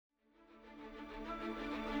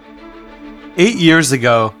8 years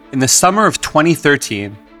ago, in the summer of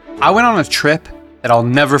 2013, I went on a trip that I'll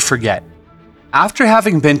never forget. After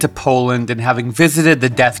having been to Poland and having visited the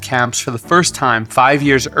death camps for the first time 5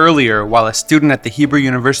 years earlier while a student at the Hebrew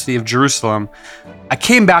University of Jerusalem, I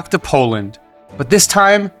came back to Poland, but this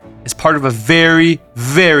time as part of a very,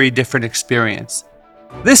 very different experience.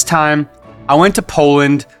 This time, I went to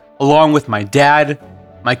Poland along with my dad,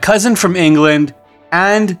 my cousin from England,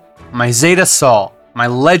 and my Zeta Saul, my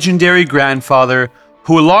legendary grandfather,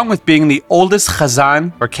 who along with being the oldest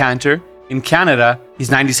chazan, or cantor, in Canada, he's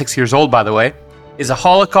 96 years old by the way, is a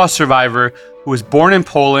Holocaust survivor who was born in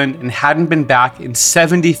Poland and hadn't been back in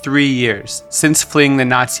 73 years since fleeing the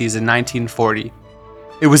Nazis in 1940.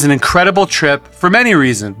 It was an incredible trip for many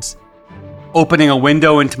reasons. Opening a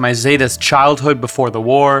window into my Zeta's childhood before the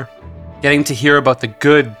war, getting to hear about the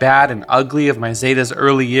good, bad, and ugly of my Zeta's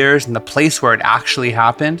early years and the place where it actually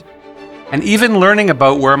happened, and even learning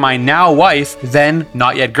about where my now wife, then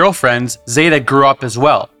not yet girlfriend's, Zeta grew up as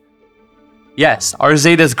well. Yes, our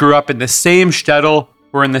Zetas grew up in the same shtetl,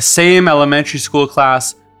 were in the same elementary school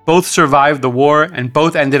class, both survived the war, and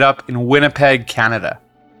both ended up in Winnipeg, Canada.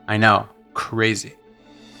 I know, crazy.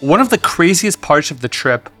 One of the craziest parts of the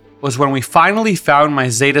trip was when we finally found my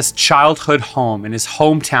Zeta's childhood home in his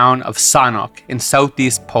hometown of Sanok in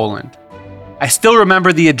southeast Poland. I still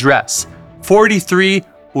remember the address, 43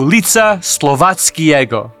 Ulica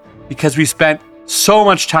Słowackiego, because we spent so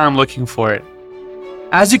much time looking for it.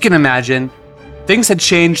 As you can imagine, things had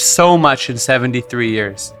changed so much in 73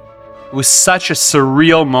 years. It was such a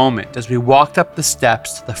surreal moment as we walked up the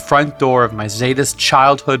steps to the front door of my Zeta's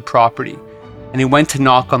childhood property, and he went to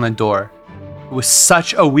knock on the door. It was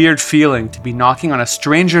such a weird feeling to be knocking on a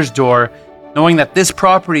stranger's door, knowing that this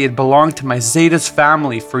property had belonged to my Zeta's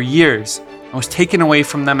family for years and was taken away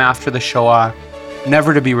from them after the Shoah,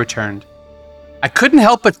 never to be returned. I couldn't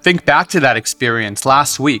help but think back to that experience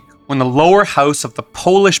last week when the lower house of the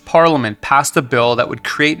Polish parliament passed a bill that would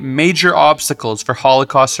create major obstacles for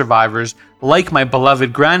Holocaust survivors like my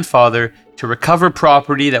beloved grandfather to recover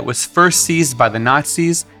property that was first seized by the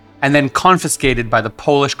Nazis and then confiscated by the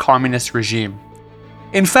Polish communist regime.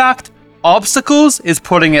 In fact, obstacles is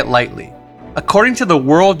putting it lightly. According to the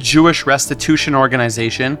World Jewish Restitution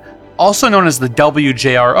Organization, also known as the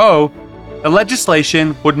WJRO, the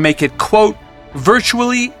legislation would make it, quote,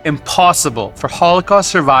 virtually impossible for Holocaust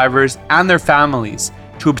survivors and their families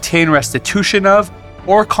to obtain restitution of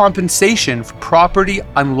or compensation for property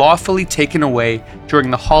unlawfully taken away during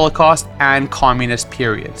the Holocaust and communist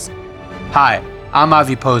periods. Hi, I'm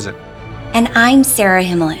Avi Posen. And I'm Sarah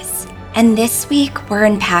Himelis. And this week, we're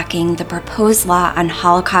unpacking the proposed law on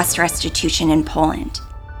Holocaust restitution in Poland.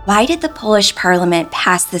 Why did the Polish parliament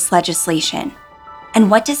pass this legislation? And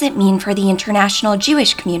what does it mean for the international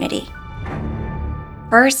Jewish community?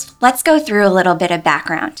 First, let's go through a little bit of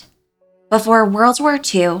background. Before World War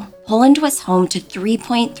II, Poland was home to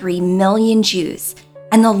 3.3 million Jews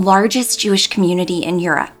and the largest Jewish community in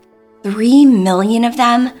Europe. 3 million of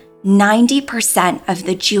them, 90% of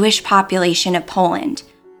the Jewish population of Poland,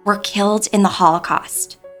 were killed in the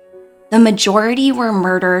Holocaust. The majority were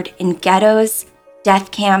murdered in ghettos,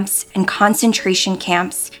 death camps, and concentration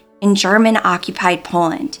camps in German-occupied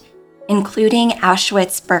Poland, including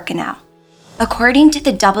Auschwitz-Birkenau. According to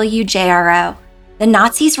the WJRO, the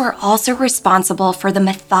Nazis were also responsible for the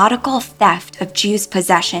methodical theft of Jews'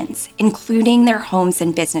 possessions, including their homes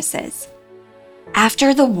and businesses.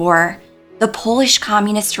 After the war, the Polish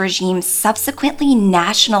communist regime subsequently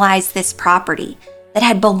nationalized this property that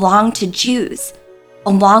had belonged to Jews,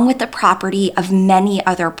 along with the property of many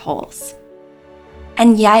other Poles.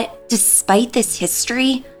 And yet, despite this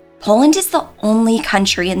history, Poland is the only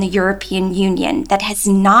country in the European Union that has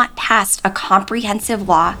not passed a comprehensive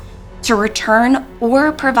law to return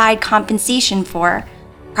or provide compensation for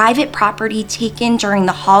private property taken during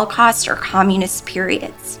the Holocaust or communist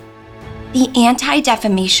periods. The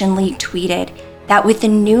Anti-Defamation League tweeted that with the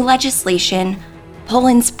new legislation,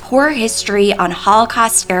 Poland's poor history on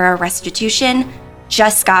Holocaust-era restitution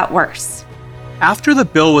just got worse. After the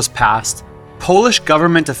bill was passed, Polish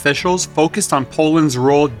government officials focused on Poland's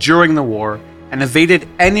role during the war and evaded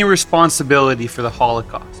any responsibility for the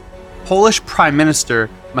Holocaust. Polish Prime Minister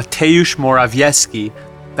Mateusz Morawiecki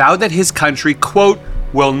vowed that his country, quote,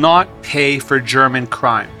 will not pay for German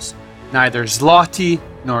crimes, neither zloty,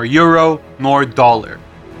 nor euro, nor dollar.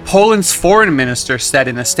 Poland's foreign minister said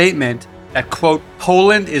in a statement that, quote,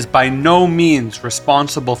 Poland is by no means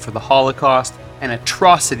responsible for the Holocaust, an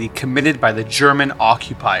atrocity committed by the German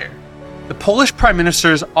occupier. The Polish prime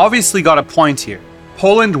minister's obviously got a point here.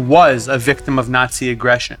 Poland was a victim of Nazi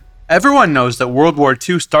aggression, Everyone knows that World War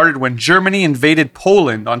II started when Germany invaded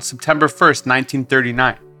Poland on September 1st,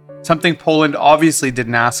 1939, something Poland obviously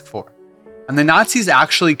didn't ask for. And the Nazis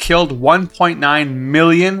actually killed 1.9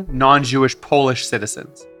 million non-Jewish Polish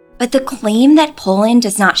citizens. But the claim that Poland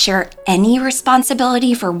does not share any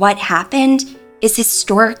responsibility for what happened is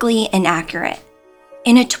historically inaccurate.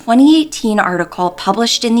 In a 2018 article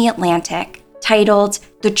published in The Atlantic titled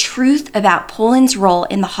 "The Truth About Poland's Role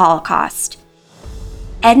in the Holocaust,"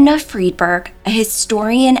 Edna Friedberg, a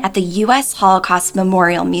historian at the U.S. Holocaust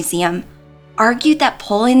Memorial Museum, argued that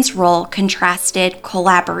Poland's role contrasted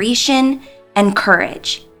collaboration and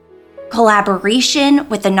courage. Collaboration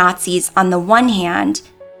with the Nazis on the one hand,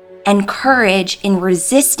 and courage in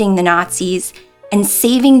resisting the Nazis and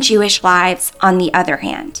saving Jewish lives on the other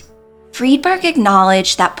hand. Friedberg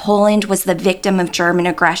acknowledged that Poland was the victim of German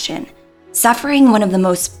aggression, suffering one of the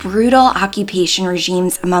most brutal occupation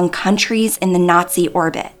regimes among countries in the Nazi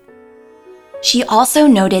orbit. She also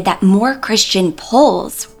noted that more Christian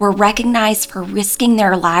Poles were recognized for risking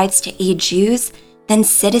their lives to aid Jews than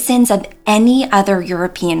citizens of any other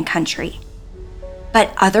European country.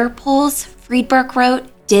 But other Poles, Friedberg wrote,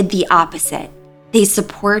 did the opposite. They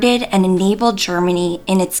supported and enabled Germany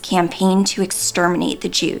in its campaign to exterminate the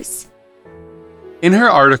Jews. In her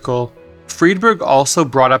article, Friedberg also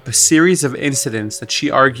brought up a series of incidents that she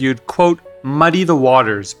argued, quote, muddy the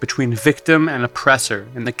waters between victim and oppressor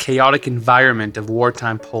in the chaotic environment of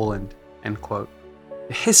wartime Poland, end quote.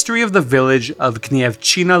 The history of the village of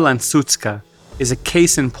Gniewczyna Lansucka is a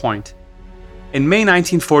case in point. In May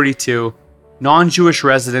 1942, non-Jewish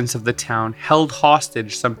residents of the town held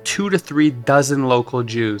hostage some 2 to 3 dozen local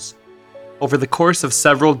Jews. Over the course of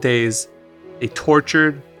several days, they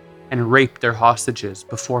tortured and raped their hostages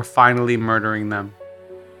before finally murdering them.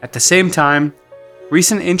 At the same time,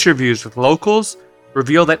 recent interviews with locals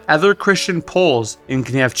reveal that other Christian Poles in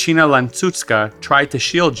Gniewczyna Lansucka tried to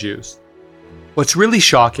shield Jews. What's really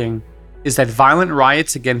shocking is that violent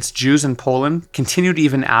riots against Jews in Poland continued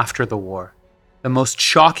even after the war. The most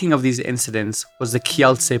shocking of these incidents was the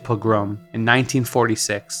Kielce pogrom in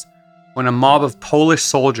 1946, when a mob of Polish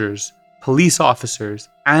soldiers, police officers,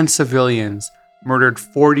 and civilians murdered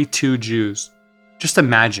 42 Jews. Just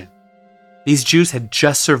imagine. These Jews had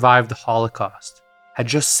just survived the Holocaust, had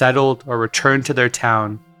just settled or returned to their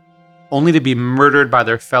town, only to be murdered by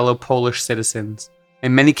their fellow Polish citizens,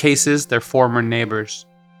 in many cases their former neighbors.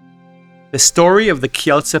 The story of the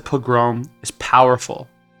Kielce pogrom is powerful,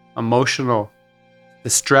 emotional,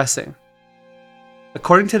 distressing.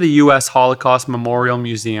 According to the U.S. Holocaust Memorial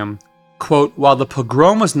Museum, quote, while the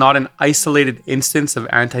pogrom was not an isolated instance of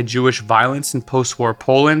anti-Jewish violence in post-war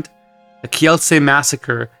Poland, the Kielce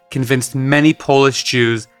massacre convinced many Polish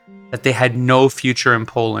Jews that they had no future in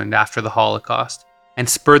Poland after the Holocaust and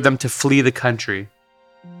spurred them to flee the country.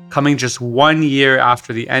 Coming just 1 year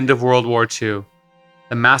after the end of World War II,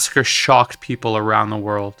 the massacre shocked people around the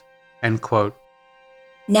world, end quote.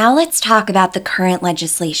 Now let's talk about the current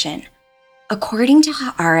legislation. According to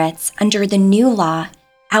Haaretz, under the new law,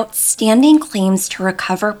 outstanding claims to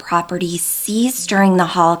recover property seized during the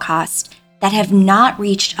Holocaust that have not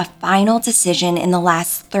reached a final decision in the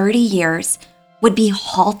last 30 years would be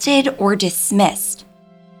halted or dismissed,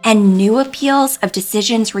 and new appeals of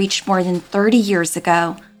decisions reached more than 30 years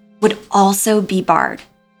ago would also be barred.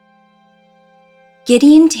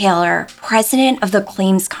 Gideon Taylor, president of the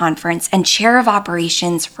Claims Conference and chair of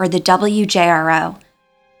operations for the WJRO,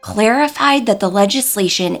 clarified that the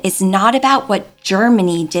legislation is not about what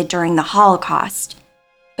Germany did during the Holocaust,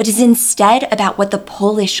 but is instead about what the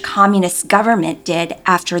Polish communist government did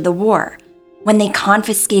after the war, when they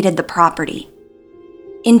confiscated the property.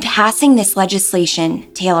 In passing this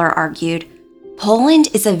legislation, Taylor argued, Poland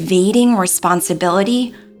is evading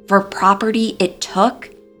responsibility for property it took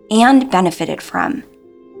and benefited from.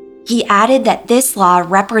 He added that this law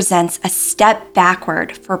represents a step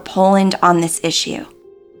backward for Poland on this issue.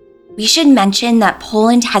 We should mention that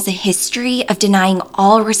Poland has a history of denying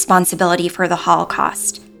all responsibility for the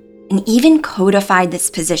Holocaust, and even codified this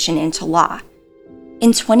position into law.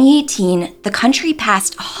 In 2018, the country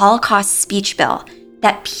passed a Holocaust speech bill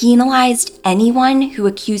that penalized anyone who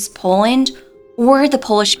accused Poland or the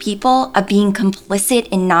Polish people of being complicit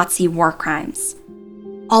in Nazi war crimes.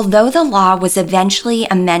 Although the law was eventually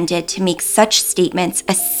amended to make such statements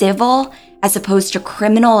a civil as opposed to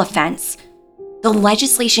criminal offense, the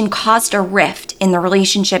legislation caused a rift in the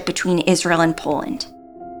relationship between Israel and Poland.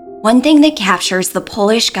 One thing that captures the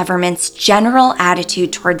Polish government's general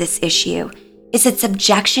attitude toward this issue is its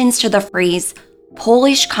objections to the phrase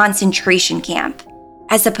Polish concentration camp,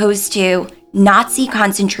 as opposed to Nazi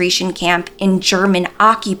concentration camp in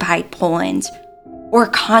German-occupied Poland, or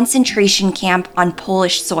concentration camp on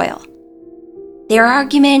Polish soil. Their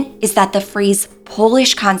argument is that the phrase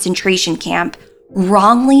Polish concentration camp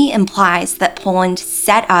wrongly implies that Poland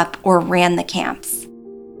set up or ran the camps.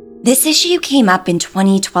 This issue came up in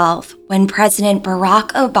 2012 when President Barack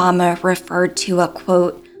Obama referred to a,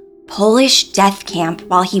 quote, Polish death camp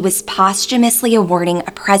while he was posthumously awarding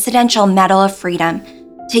a Presidential Medal of Freedom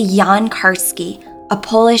to Jan Karski, a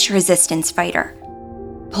Polish resistance fighter.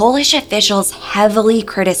 Polish officials heavily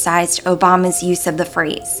criticized Obama's use of the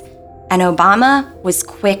phrase, and Obama was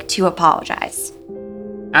quick to apologize.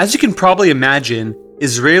 As you can probably imagine,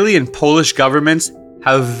 Israeli and Polish governments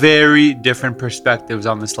have very different perspectives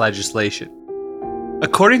on this legislation.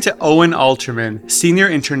 According to Owen Alterman, senior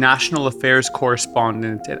international affairs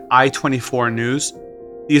correspondent at I24 News,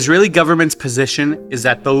 the Israeli government's position is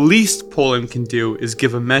that the least Poland can do is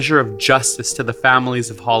give a measure of justice to the families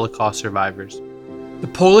of Holocaust survivors. The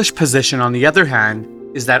Polish position, on the other hand,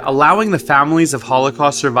 is that allowing the families of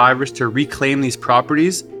Holocaust survivors to reclaim these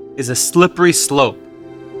properties is a slippery slope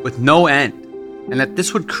with no end, and that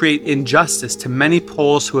this would create injustice to many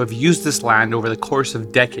Poles who have used this land over the course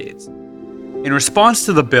of decades. In response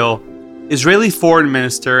to the bill, Israeli Foreign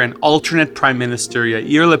Minister and alternate Prime Minister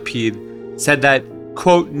Yair Lapid said that,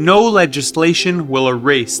 quote, no legislation will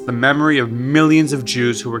erase the memory of millions of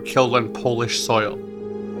Jews who were killed on Polish soil.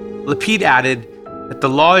 Lapid added that the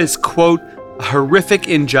law is, quote, a horrific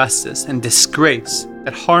injustice and disgrace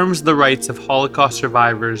that harms the rights of Holocaust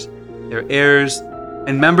survivors, their heirs,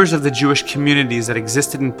 and members of the Jewish communities that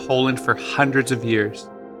existed in Poland for hundreds of years,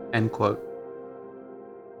 end quote.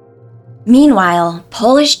 Meanwhile,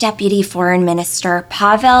 Polish Deputy Foreign Minister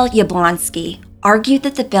Paweł Jablonski argued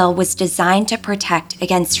that the bill was designed to protect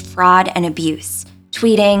against fraud and abuse,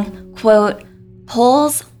 tweeting, quote,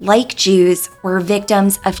 Poles, like Jews, were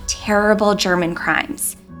victims of terrible German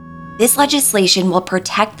crimes. This legislation will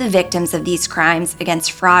protect the victims of these crimes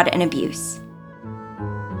against fraud and abuse.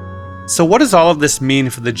 So what does all of this mean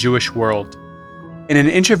for the Jewish world? In an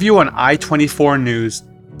interview on I24 News,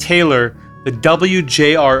 Taylor, the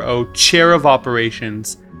WJRO chair of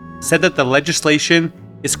operations, said that the legislation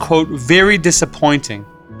is, quote, very disappointing,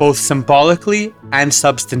 both symbolically and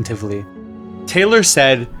substantively. Taylor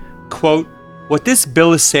said, quote, what this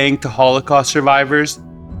bill is saying to Holocaust survivors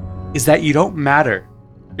is that you don't matter,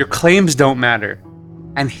 your claims don't matter,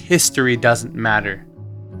 and history doesn't matter.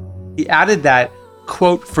 He added that,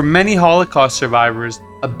 quote, for many Holocaust survivors,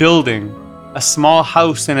 a building, a small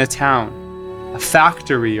house in a town, a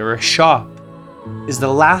factory or a shop is the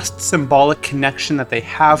last symbolic connection that they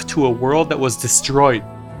have to a world that was destroyed,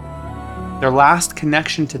 their last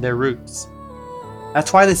connection to their roots.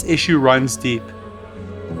 That's why this issue runs deep.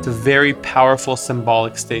 It's a very powerful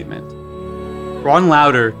symbolic statement. Ron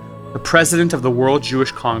Lauder, the president of the World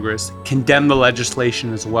Jewish Congress, condemned the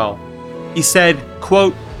legislation as well. He said,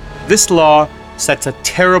 quote, this law sets a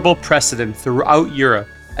terrible precedent throughout Europe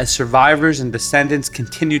as survivors and descendants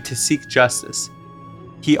continue to seek justice.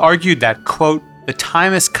 He argued that, quote, the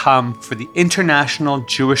time has come for the international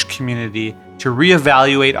Jewish community to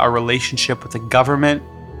reevaluate our relationship with a government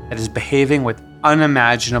that is behaving with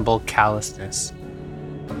unimaginable callousness.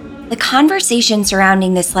 The conversation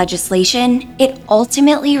surrounding this legislation, it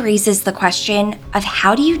ultimately raises the question of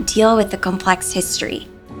how do you deal with the complex history?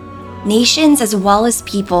 Nations as well as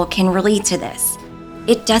people can relate to this.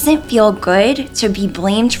 It doesn't feel good to be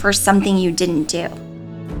blamed for something you didn't do.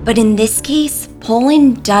 But in this case,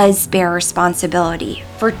 Poland does bear responsibility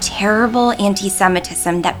for terrible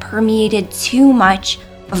anti-Semitism that permeated too much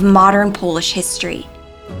of modern Polish history.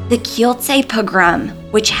 The Kielce pogrom,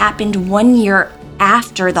 which happened 1 year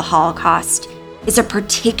after the Holocaust, is a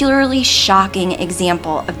particularly shocking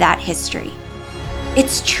example of that history.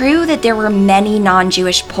 It's true that there were many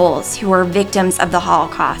non-Jewish Poles who were victims of the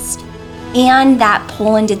Holocaust, and that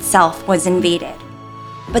Poland itself was invaded.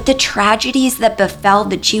 But the tragedies that befell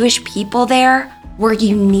the Jewish people there were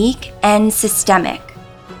unique and systemic.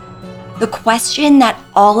 The question that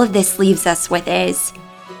all of this leaves us with is,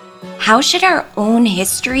 how should our own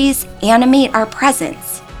histories animate our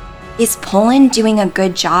presence? Is Poland doing a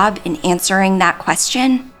good job in answering that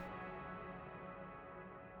question?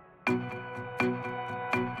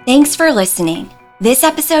 Thanks for listening. This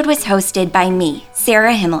episode was hosted by me,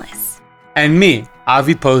 Sarah Himelis. And me,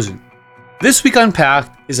 Avi Posen. This Week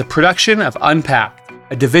Unpacked is a production of Unpacked,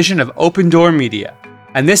 a division of Open Door Media,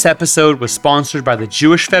 and this episode was sponsored by the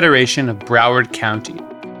Jewish Federation of Broward County.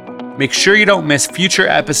 Make sure you don't miss future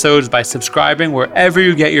episodes by subscribing wherever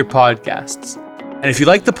you get your podcasts. And if you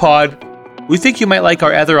like the pod, we think you might like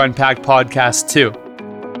our other Unpacked podcasts too.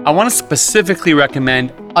 I want to specifically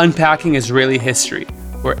recommend Unpacking Israeli History,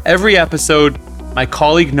 where every episode my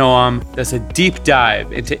colleague Noam does a deep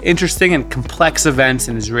dive into interesting and complex events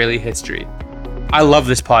in Israeli history. I love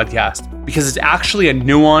this podcast because it's actually a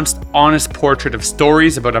nuanced, honest portrait of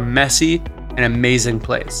stories about a messy and amazing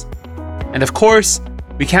place. And of course,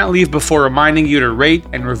 we can't leave before reminding you to rate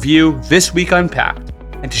and review This Week Unpacked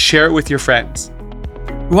and to share it with your friends.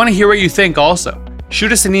 We want to hear what you think also.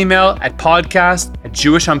 Shoot us an email at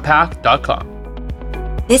podcast@jewishunpacked.com.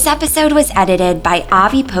 This episode was edited by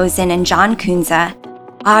Avi Posen and John Kunza,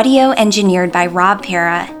 audio engineered by Rob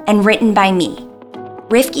Pera, and written by me.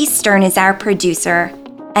 Rifki Stern is our producer,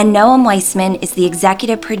 and Noam Weissman is the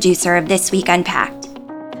executive producer of This Week Unpacked.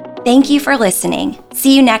 Thank you for listening.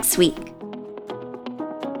 See you next week.